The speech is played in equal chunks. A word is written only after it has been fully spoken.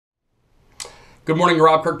Good morning,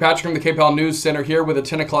 Rob Kirkpatrick from the KPEL News Center here with a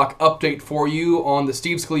 10 o'clock update for you on the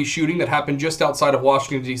Steve Scalise shooting that happened just outside of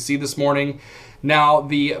Washington, D.C. this morning. Now,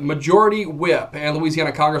 the majority whip and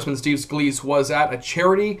Louisiana Congressman Steve Scalise was at a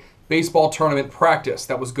charity baseball tournament practice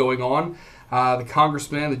that was going on. The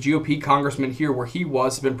congressman, the GOP congressman here where he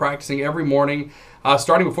was, has been practicing every morning,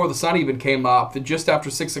 starting before the sun even came up. Just after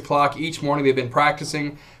 6 o'clock each morning, they've been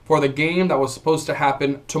practicing for the game that was supposed to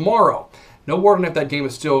happen tomorrow. No word on if that game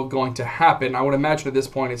is still going to happen. I would imagine at this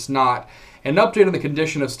point it's not. An update on the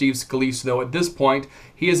condition of Steve Scalise, though. At this point,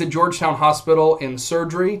 he is at Georgetown Hospital in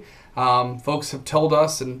surgery. Folks have told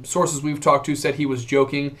us, and sources we've talked to said he was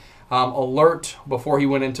joking. Alert before he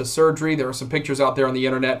went into surgery. There are some pictures out there on the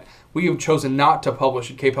internet we have chosen not to publish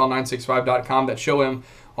at KPEL965.com that show him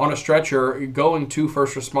on a stretcher going to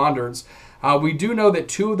first responders. We do know that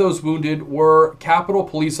 2 of those wounded were Capitol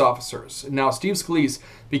police officers. Now, Steve Scalise,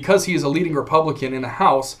 because he is a leading Republican in the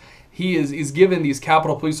House, he is given these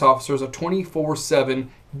Capitol police officers a 24/7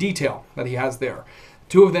 detail that he has there.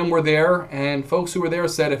 2 of them were there, and folks who were there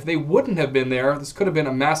said if they wouldn't have been there, this could have been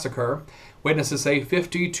a massacre. Witnesses say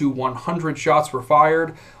 50 to 100 shots were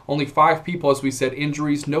fired. Only 5 people, as we said,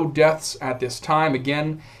 injuries, no deaths at this time.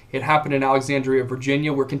 Again, it happened in Alexandria,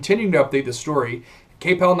 Virginia. We're continuing to update the story.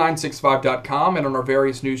 KPEL965.com and on our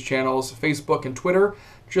various news channels, Facebook and Twitter.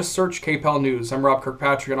 Just search KPEL News. I'm Rob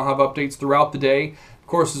Kirkpatrick, and I'll have updates throughout the day. Of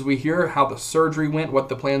course, as we hear how the surgery went, what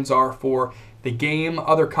the plans are for the game,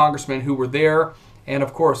 other congressmen who were there, and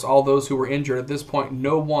of course, all those who were injured. At this point,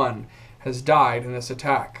 no one has died in this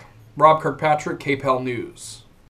attack. Rob Kirkpatrick, KPEL News.